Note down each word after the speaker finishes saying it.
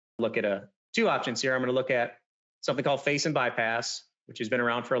look at two options here. I'm going to look at something called face and bypass, which has been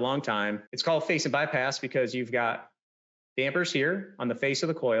around for a long time. It's called face and bypass because you've got dampers here on the face of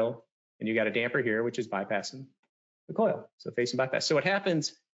the coil, and you got a damper here, which is bypassing the coil. So face and bypass. So what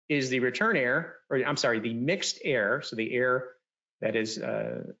happens is the return air, or I'm sorry, the mixed air, so the air that is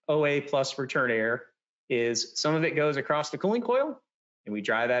OA plus return air, is some of it goes across the cooling coil, and we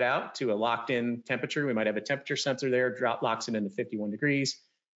dry that out to a locked-in temperature. We might have a temperature sensor there, locks it into 51 degrees,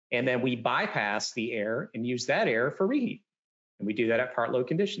 and then we bypass the air and use that air for reheat. And we do that at part load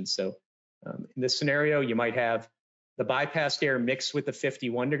conditions. So in this scenario, you might have the bypassed air mixed with the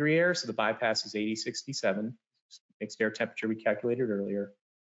 51 degree air. So the bypass is 8067, mixed air temperature we calculated earlier.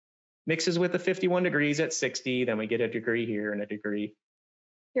 Mixes with the 51 degrees at 60, then we get a degree here and a degree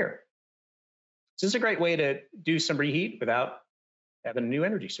here. So this is a great way to do some reheat without having a new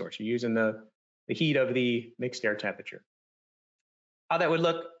energy source. You're using the heat of the mixed air temperature. How that would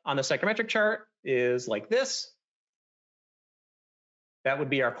look on the psychrometric chart is like this. That would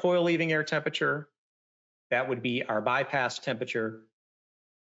be our coil leaving air temperature. That would be our bypass temperature.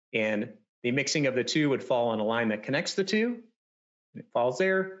 And the mixing of the two would fall on a line that connects the two. It falls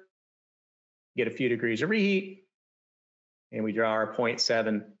there. Get a few degrees of reheat. And we draw our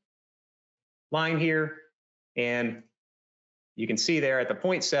 0.7 line here. And you can see there at the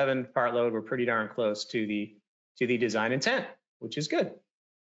 0.7 part load, we're pretty darn close to the design intent, which is good.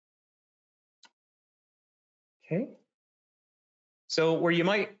 Okay. So where you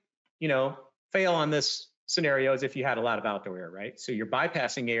might, fail on this scenario is if you had a lot of outdoor air, right? So you're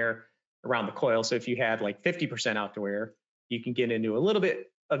bypassing air around the coil. So if you had like 50% outdoor air, you can get into a little bit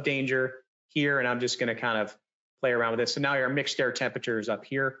of danger here. And I'm just going to kind of play around with this. So now our mixed air temperature is up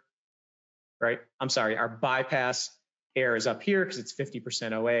here, right? I'm sorry, our bypass air is up here because it's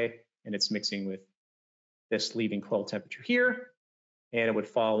 50% OA and it's mixing with this leaving coil temperature here. And it would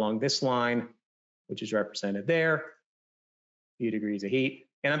fall along this line, which is represented there, a few degrees of heat.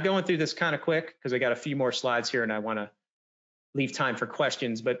 And I'm going through this kind of quick because I got a few more slides here and I want to leave time for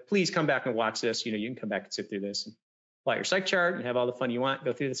questions, but please come back and watch this. You can come back and sit through this and plot your psych chart and have all the fun you want,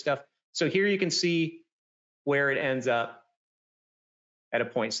 go through this stuff. So here you can see where it ends up at a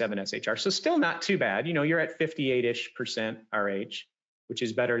 0.7 SHR. So still not too bad. You're at 58-ish% RH, which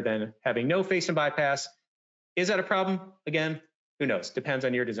is better than having no face and bypass. Is that a problem? Again, who knows? Depends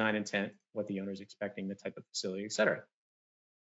on your design intent, what the owner is expecting, the type of facility, et cetera.